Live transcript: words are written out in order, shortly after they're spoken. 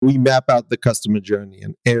we map out the customer journey,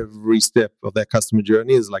 and every step of that customer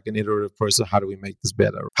journey is like an iterative process. How do we make this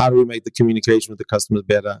better? How do we make the communication with the customers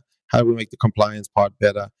better? How do we make the compliance part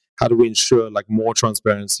better? How do we ensure like more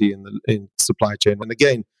transparency in supply chain? And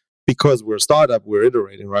again, because we're a startup, we're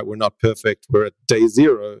iterating, right? We're not perfect. We're at day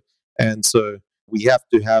zero. And so we have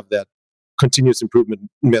to have that continuous improvement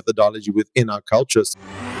methodology within our cultures.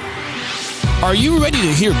 Are you ready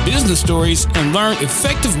to hear business stories and learn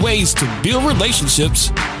effective ways to build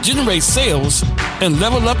relationships, generate sales, and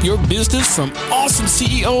level up your business from awesome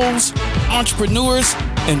CEOs, entrepreneurs,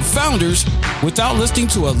 and founders without listening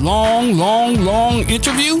to a long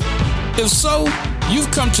interview? If so,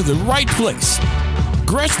 you've come to the right place.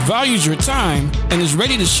 Gresh values your time and is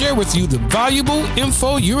ready to share with you the valuable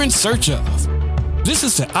info you're in search of. This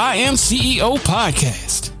is the I Am CEO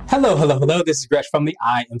podcast. Hello. This is Gresh from the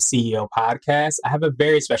I Am CEO podcast. I have a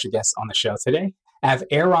very special guest on the show today. I have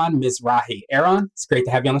Aaron Mizrahi. Aaron, it's great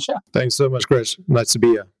to have you on the show. Thanks so much, Gresh. Nice to be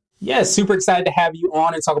here. Yeah, super excited to have you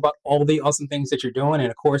on and talk about all the awesome things that you're doing.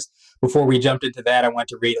 And of course, before we jumped into that, I want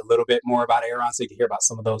to read a little bit more about Aaron so you can hear about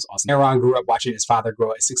some of those awesome. Aaron grew up watching his father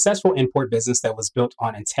grow a successful import business that was built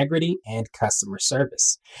on integrity and customer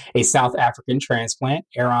service. A South African transplant,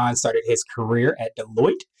 Aaron started his career at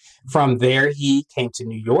Deloitte. From there, he came to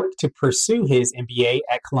New York to pursue his MBA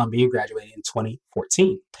at Columbia, graduated in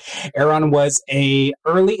 2014. Aaron was an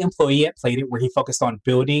early employee at Plated, where he focused on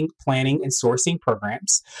building, planning, and sourcing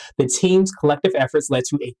programs. The team's collective efforts led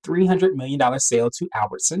to a $300 million sale to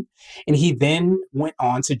Albertson, and he then went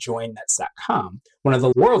on to join Nets.com, one of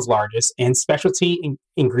the world's largest and specialty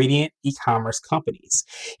ingredient e-commerce companies.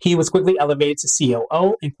 He was quickly elevated to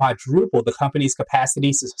COO and quadrupled the company's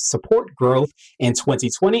capacity to support growth in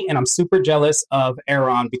 2020. And I'm super jealous of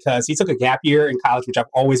Aaron because he took a gap year in college, which I've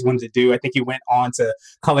always wanted to do. I think he went on to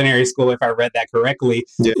culinary school, if I read that correctly.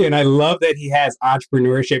 Yeah. And I love that he has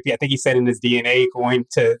entrepreneurship. I think he said in his DNA going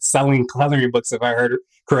to selling coloring books, if I heard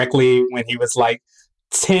correctly, when he was like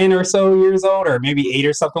 10 or so years old, or maybe 8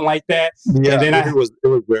 or something like that. Yeah, and then it was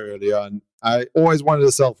very early on. I always wanted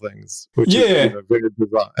to sell things, which is very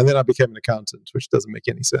bizarre. And then I became an accountant, which doesn't make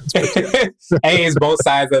any sense. But hey, it's both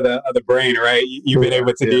sides of the brain, right? You've been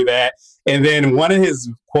able to do that. And then one of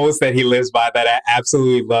his quotes that he lives by that I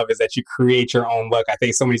absolutely love is that you create your own luck. I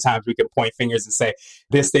think so many times we can point fingers and say,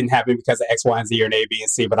 this didn't happen because of X, Y, and Z, or A, B, and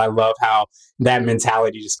C. But I love how that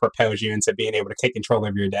mentality just propels you into being able to take control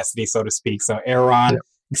of your destiny, so to speak. So Aaron,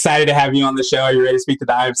 excited to have you on the show. Are you ready to speak to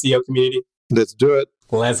the IMCO community? Let's do it.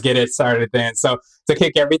 Let's get it started then. So to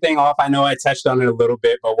kick everything off, I know I touched on it a little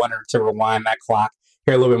bit, but wanted to rewind that clock,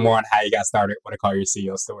 hear a little bit more on how you got started, what I call your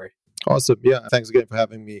CEO story. Awesome. Yeah. Thanks again for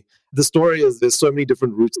having me. The story is there's so many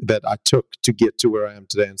different routes that I took to get to where I am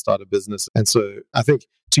today and start a business. And so I think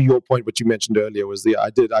to your point, what you mentioned earlier was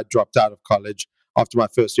I dropped out of college after my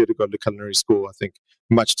first year to go to culinary school, I think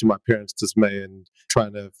much to my parents' dismay, and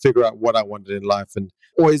trying to figure out what I wanted in life, and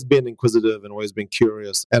always been inquisitive and always been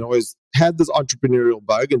curious and always had this entrepreneurial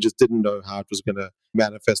bug and just didn't know how it was going to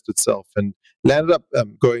manifest itself, and landed up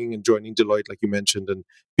going and joining Deloitte, like you mentioned, and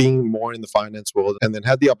being more in the finance world, and then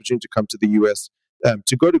had the opportunity to come to the US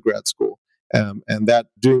to go to grad school. And that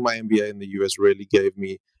doing my MBA in the US really gave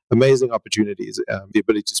me amazing opportunities. The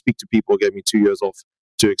ability to speak to people gave me 2 years off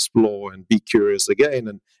to explore and be curious again.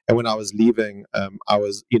 And when I was leaving, I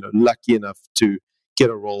was lucky enough to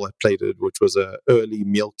get a role at Plated, which was an early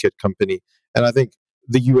meal kit company. And I think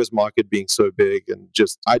the US market being so big, and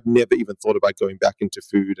just I'd never even thought about going back into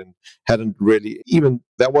food, and hadn't really even,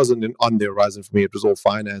 that wasn't on the horizon for me. It was all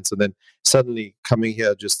finance. And then suddenly coming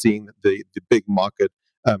here, just seeing the big market,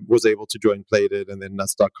 was able to join Plated and then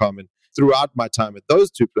Nuts.com. And throughout my time at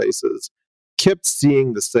those two places, kept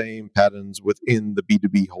seeing the same patterns within the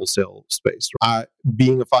B2B wholesale space.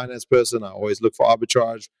 Being a finance person, I always look for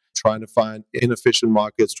arbitrage, trying to find inefficient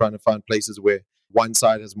markets, trying to find places where one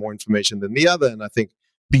side has more information than the other. And I think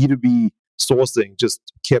B2B sourcing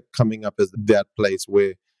just kept coming up as that place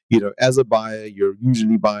where, as a buyer, you're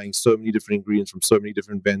usually buying so many different ingredients from so many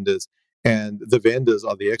different vendors. And the vendors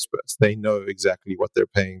are the experts. They know exactly what they're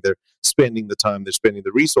paying. They're spending the time, they're spending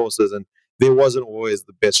the resources, and there wasn't always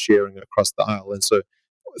the best sharing across the aisle. And so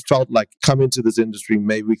it felt like, come into this industry,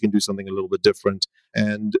 maybe we can do something a little bit different,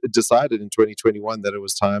 and decided in 2021 that it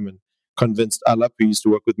was time, and convinced Alap, who used to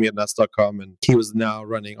work with me at Nuts.com, and he was now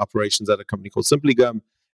running operations at a company called Simply Gum,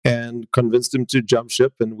 and convinced him to jump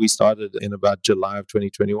ship. And we started in about July of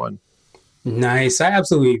 2021. Nice. I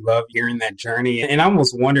absolutely love hearing that journey. And I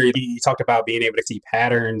almost wonder, you talked about being able to see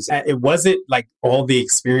patterns. It wasn't like all the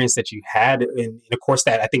experience that you had. And of course,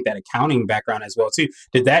 I think that accounting background as well, too.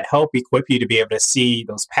 Did that help equip you to be able to see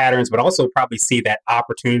those patterns, but also probably see that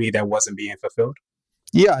opportunity that wasn't being fulfilled?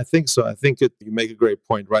 Yeah, I think so. I think you make a great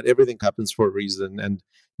point, right? Everything happens for a reason. And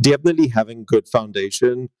definitely having good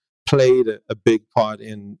foundation played a big part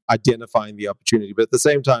in identifying the opportunity. But at the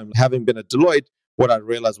same time, having been at Deloitte, what I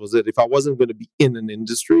realized was that if I wasn't going to be in an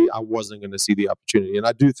industry, I wasn't going to see the opportunity. And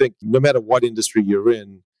I do think no matter what industry you're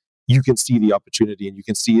in, you can see the opportunity and you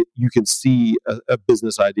can see a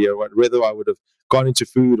business idea. Right? Whether I would have gone into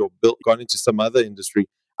food or gone into some other industry,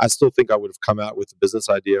 I still think I would have come out with a business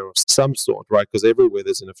idea of some sort, right? Because everywhere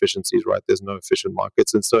there's inefficiencies, right? There's no efficient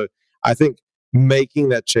markets. And so I think making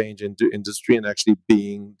that change into industry and actually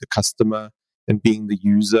being the customer and being the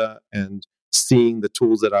user and seeing the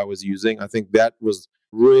tools that I was using, I think that was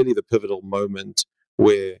really the pivotal moment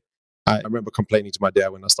where I remember complaining to my dad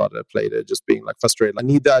when I started at Play-Doh, just being like frustrated. I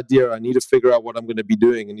need the idea. I need to figure out what I'm going to be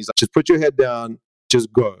doing. And he's like, just put your head down,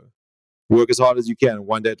 just go, work as hard as you can, and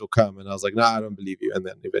one day it'll come. And I was like, nah, I don't believe you. And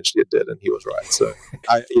then eventually it did, and he was right. So,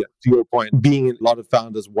 to your point, being a lot of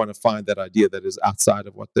founders want to find that idea that is outside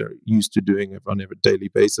of what they're used to doing on a daily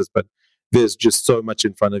basis. But there's just so much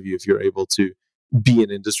in front of you if you're able to be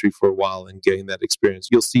in industry for a while and gain that experience.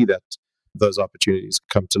 You'll see that those opportunities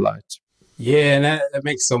come to light. Yeah, and that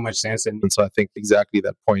makes so much sense. And so I think exactly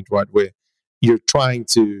that point, right, where you're trying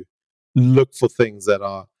to look for things that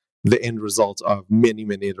are the end result of many,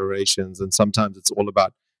 many iterations. And sometimes it's all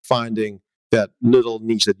about finding that little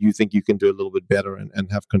niche that you think you can do a little bit better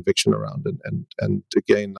and have conviction around. And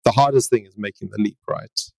again, the hardest thing is making the leap,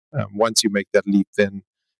 right? Once you make that leap, then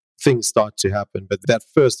things start to happen. But that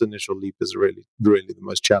first initial leap is really, really the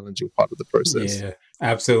most challenging part of the process. Yeah,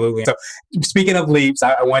 absolutely. So speaking of leaps,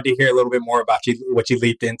 I wanted to hear a little bit more about what you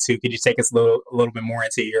leaped into. Could you take us a little bit more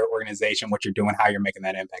into your organization, what you're doing, how you're making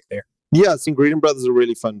that impact there? Yes, Ingredient Brothers is a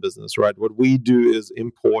really fun business, right? What we do is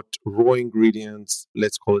import raw ingredients,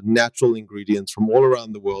 let's call it natural ingredients from all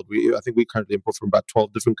around the world. I think we currently import from about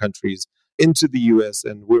 12 different countries into the US,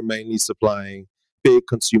 and we're mainly supplying big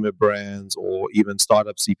consumer brands or even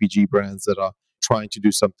startup CPG brands that are trying to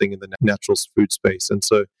do something in the natural food space. And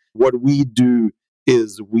so what we do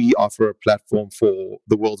is we offer a platform for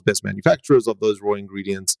the world's best manufacturers of those raw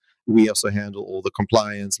ingredients. We also handle all the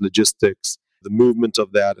compliance, logistics, the movement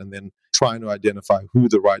of that, and then trying to identify who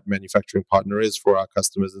the right manufacturing partner is for our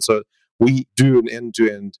customers. And so we do an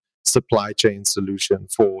end-to-end supply chain solution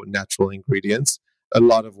for natural ingredients. A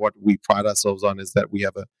lot of what we pride ourselves on is that we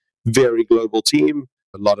have a very global team.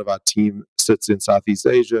 A lot of our team sits in Southeast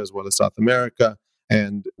Asia as well as South America,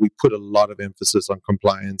 and we put a lot of emphasis on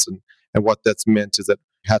compliance. And what that's meant is that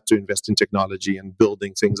we had to invest in technology and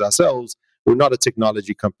building things ourselves. We're not a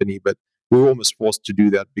technology company, but we were almost forced to do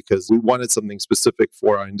that because we wanted something specific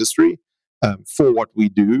for our industry, for what we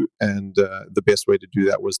do. And the best way to do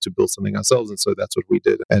that was to build something ourselves. And so that's what we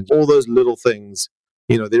did. And all those little things,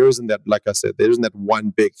 there isn't that, like I said, there isn't that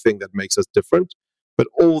one big thing that makes us different. But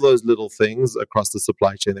all those little things across the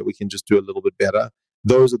supply chain that we can just do a little bit better,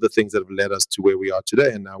 those are the things that have led us to where we are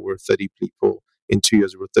today. And now we're 30 people. In 2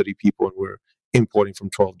 years, we're 30 people, and we're importing from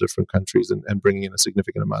 12 different countries and bringing in a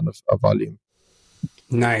significant amount of volume.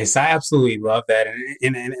 Nice. I absolutely love that.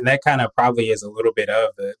 And that kind of probably is a little bit of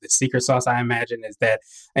the secret sauce, I imagine, is that,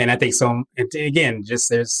 and I think so, and again, just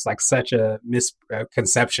there's like such a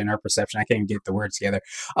misconception or perception, I can't get the words together,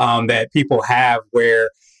 that people have where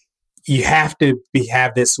you have to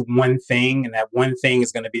have this one thing, and that one thing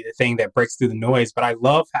is going to be the thing that breaks through the noise. But I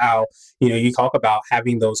love how, you talk about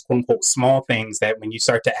having those quote unquote small things that when you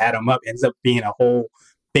start to add them up, ends up being a whole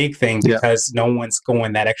big thing because no one's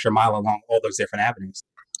going that extra mile along all those different avenues.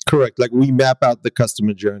 Correct. Like we map out the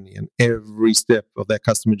customer journey, and every step of that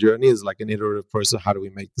customer journey is like an iterative process. How do we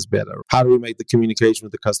make this better? How do we make the communication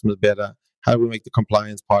with the customers better? How do we make the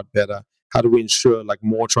compliance part better? How do we ensure like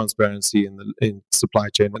more transparency in supply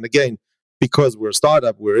chain? And again, because we're a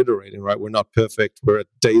startup, we're iterating, right? We're not perfect. We're at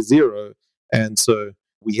day zero. And so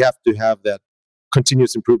we have to have that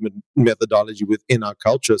continuous improvement methodology within our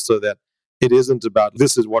culture so that it isn't about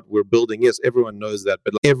this is what we're building. Yes, everyone knows that,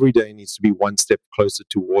 but every day needs to be one step closer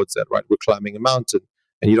towards that, right? We're climbing a mountain,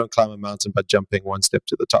 and you don't climb a mountain by jumping one step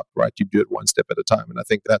to the top, right? You do it one step at a time. And I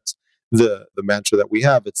think that's the mantra that we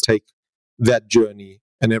have. It's take that journey,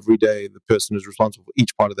 and every day the person who's responsible for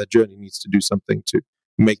each part of that journey needs to do something to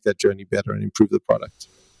make that journey better and improve the product.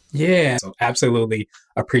 Yeah, so absolutely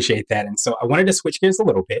appreciate that. And so I wanted to switch gears a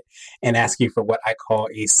little bit and ask you for what I call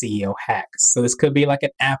a CEO hack. So this could be like an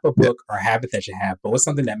app, a book, or a habit that you have, but what's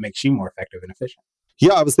something that makes you more effective and efficient?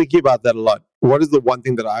 Yeah, I was thinking about that a lot. What is the one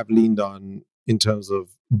thing that I've leaned on in terms of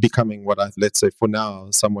becoming what I, let's say for now,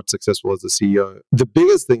 somewhat successful as a CEO? The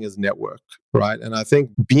biggest thing is network, right? And I think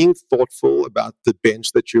being thoughtful about the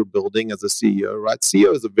bench that you're building as a CEO, right?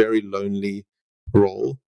 CEO is a very lonely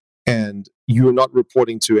role. and you're not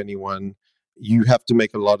reporting to anyone. You have to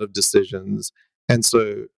make a lot of decisions. And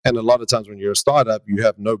a lot of times when you're a startup, you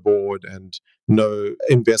have no board and no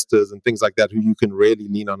investors and things like that who you can really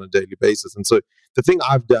lean on a daily basis. And so the thing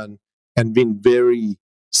I've done and been very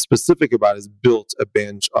specific about is built a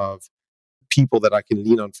bench of people that I can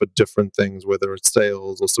lean on for different things, whether it's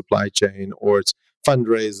sales or supply chain or it's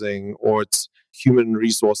fundraising or it's human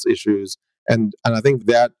resource issues. And I think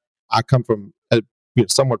that I come from a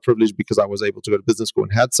somewhat privileged because I was able to go to business school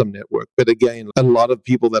and had some network. But again, a lot of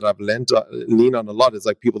people that I've lean on a lot is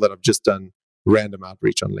like people that have just done random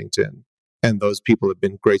outreach on LinkedIn. And those people have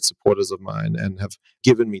been great supporters of mine and have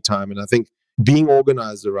given me time. And I think being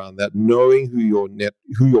organized around that, knowing who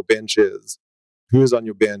your bench is, who is on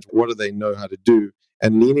your bench, what do they know how to do,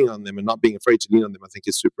 and leaning on them and not being afraid to lean on them, I think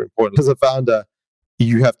is super important. As a founder,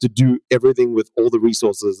 you have to do everything with all the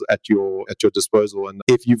resources at your disposal. And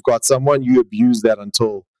if you've got someone, you abuse that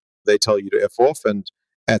until they tell you to F off. And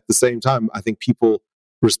at the same time, I think people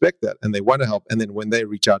respect that and they want to help. And then when they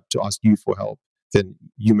reach out to ask you for help, then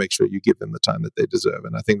you make sure you give them the time that they deserve.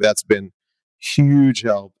 And I think that's been huge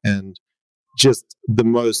help. And just the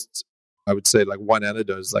most, I would say, like one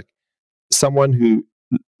antidote is like someone who,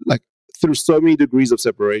 like, through so many degrees of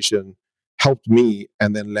separation, helped me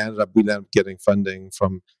and then we ended up getting funding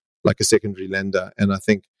from like a secondary lender. And I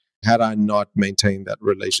think had I not maintained that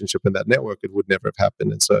relationship and that network, it would never have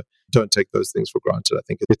happened. And so don't take those things for granted. I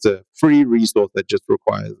think it's a free resource that just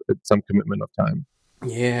requires some commitment of time.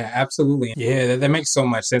 Yeah, absolutely. Yeah, that makes so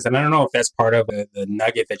much sense. And I don't know if that's part of the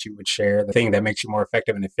nugget that you would share, the thing that makes you more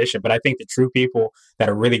effective and efficient. But I think the true people that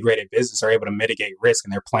are really great at business are able to mitigate risk,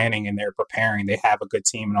 and they're planning and they're preparing. They have a good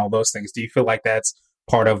team and all those things. Do you feel like that's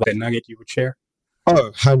part of the nugget you would share?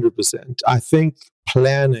 Oh, 100%. I think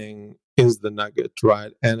planning is the nugget,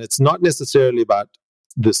 right? And it's not necessarily about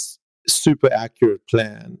this super accurate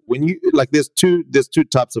plan. When you like, there's two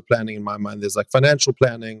types of planning in my mind. There's like financial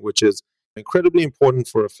planning, which is incredibly important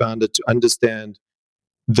for a founder to understand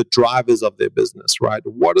the drivers of their business, right?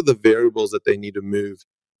 What are the variables that they need to move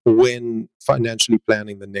when financially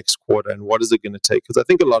planning the next quarter, and what is it going to take? Because I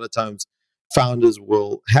think a lot of times founders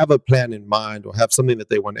will have a plan in mind or have something that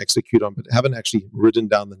they want to execute on, but haven't actually written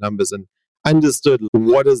down the numbers and understood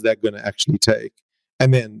what is that going to actually take.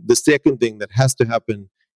 And then the second thing that has to happen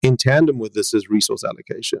in tandem with this is resource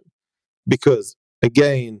allocation. Because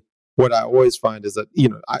again, what I always find is that,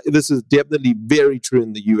 this is definitely very true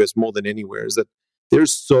in the US more than anywhere, is that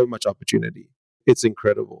there's so much opportunity. It's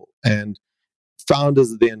incredible. And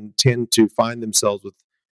founders then tend to find themselves with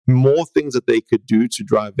more things that they could do to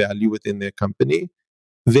drive value within their company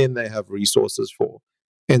than they have resources for.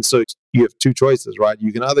 And so you have two choices, right?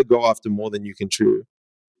 You can either go after more than you can chew,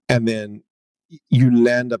 and then you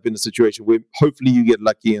land up in a situation where hopefully you get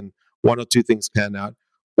lucky and one or two things pan out,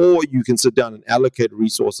 or you can sit down and allocate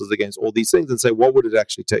resources against all these things and say, what would it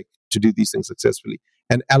actually take to do these things successfully,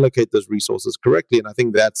 and allocate those resources correctly. And I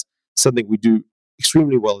think that's something we do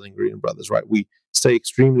extremely well in Ingredient Brothers, right? We stay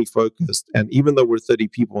extremely focused. And even though we're 30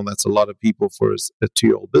 people, and that's a lot of people for a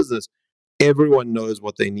 2-year-old business, everyone knows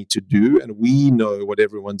what they need to do, and we know what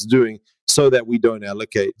everyone's doing so that we don't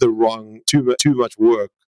allocate the wrong, too much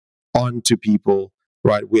work onto people,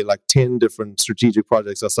 right? Where like 10 different strategic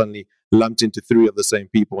projects are suddenly lumped into 3 of the same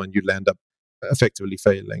people, and you land up effectively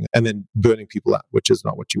failing and then burning people out, which is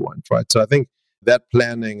not what you want, right? So I think that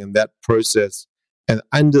planning and that process and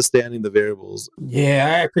understanding the variables.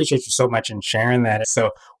 Yeah, I appreciate you so much in sharing that. So I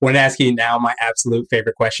want to ask you now my absolute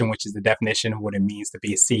favorite question, which is the definition of what it means to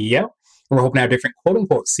be a CEO. And we're hoping to have different quote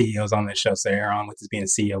unquote CEOs on this show. So Aaron, what does being a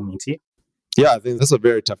CEO mean to you? Yeah, I think that's a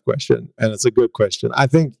very tough question, and it's a good question. I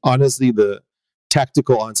think honestly, the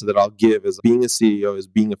tactical answer that I'll give is being a CEO is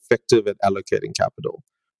being effective at allocating capital,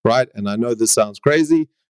 right? And I know this sounds crazy,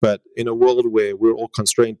 but in a world where we're all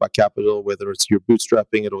constrained by capital, whether it's you're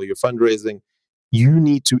bootstrapping it or you're fundraising, you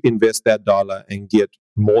need to invest that dollar and get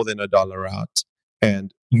more than a dollar out.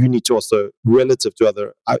 And you need to also, relative to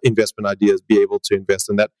other investment ideas, be able to invest.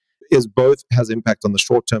 And that is both has impact on the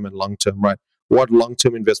short term and long term, right? What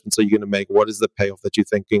long-term investments are you going to make? What is the payoff that you're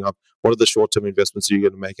thinking of? What are the short-term investments you're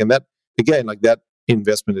going to make? And that, again, like that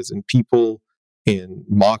investment is in people, in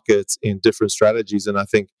markets, in different strategies. And I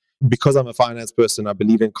think because I'm a finance person, I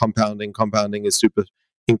believe in compounding. Compounding is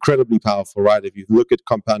incredibly powerful, right? If you look at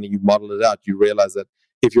compounding, you model it out, you realize that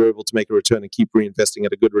if you're able to make a return and keep reinvesting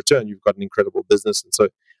at a good return, you've got an incredible business. And so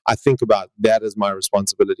I think about that as my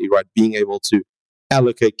responsibility, right? Being able to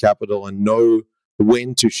allocate capital and know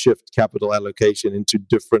when to shift capital allocation into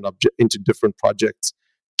different projects,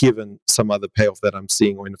 given some other payoff that I'm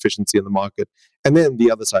seeing or inefficiency in the market. And then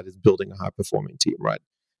the other side is building a high-performing team, right?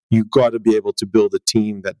 you got to be able to build a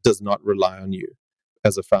team that does not rely on you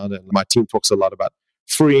as a founder. And my team talks a lot about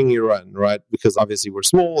freeing your run, right? Because obviously we're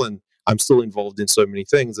small and I'm still involved in so many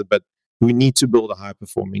things, but we need to build a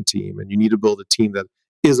high-performing team, and you need to build a team that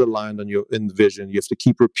is aligned on in the vision. You have to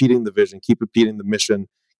keep repeating the vision, keep repeating the mission,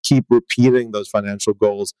 keep repeating those financial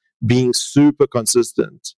goals, being super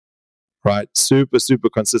consistent, right? Super, super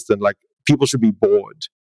consistent. Like, people should be bored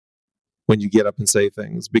when you get up and say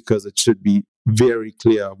things, because it should be very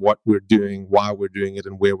clear what we're doing, why we're doing it,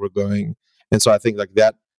 and where we're going. And so I think like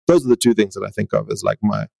that, those are the two things that I think of as like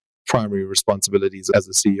my primary responsibilities as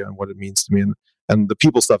a CEO and what it means to me. And the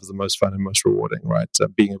people stuff is the most fun and most rewarding, right?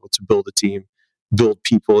 Being able to build a team, build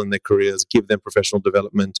people in their careers, give them professional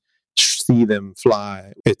development, see them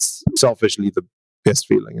fly. It's selfishly the best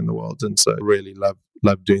feeling in the world. And so I really love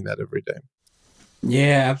doing that every day.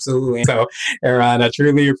 Yeah, absolutely. So, Aaron, I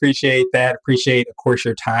truly appreciate that. Appreciate, of course,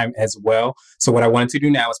 your time as well. So what I wanted to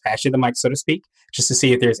do now is pass you the mic, so to speak, just to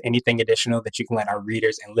see if there's anything additional that you can let our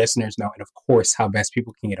readers and listeners know. And of course, how best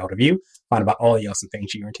people can get hold of you, find about all the awesome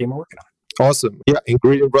things you and your team are working on. Awesome. Yeah,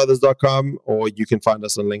 ingredientbrothers.com, or you can find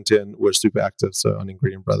us on LinkedIn. We're super active, so on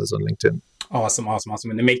Ingredient Brothers on LinkedIn. Awesome.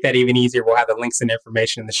 And to make that even easier, we'll have the links and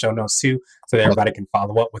information in the show notes too, so that everybody can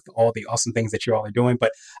follow up with all the awesome things that you all are doing.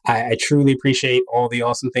 But I truly appreciate all the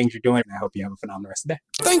awesome things you're doing, and I hope you have a phenomenal rest of the day.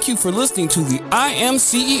 Thank you for listening to the I Am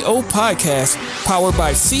CEO podcast, powered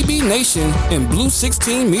by CB Nation and Blue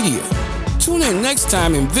 16 Media. Tune in next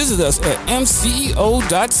time and visit us at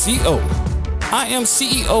mceo.co. I Am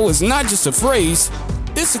CEO is not just a phrase,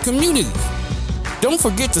 it's a community. Don't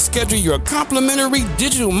forget to schedule your complimentary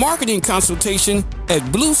digital marketing consultation at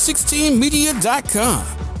blue16media.com.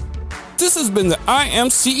 This has been the I Am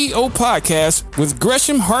CEO podcast with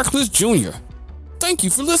Gresham Harkless Jr. Thank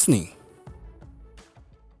you for listening.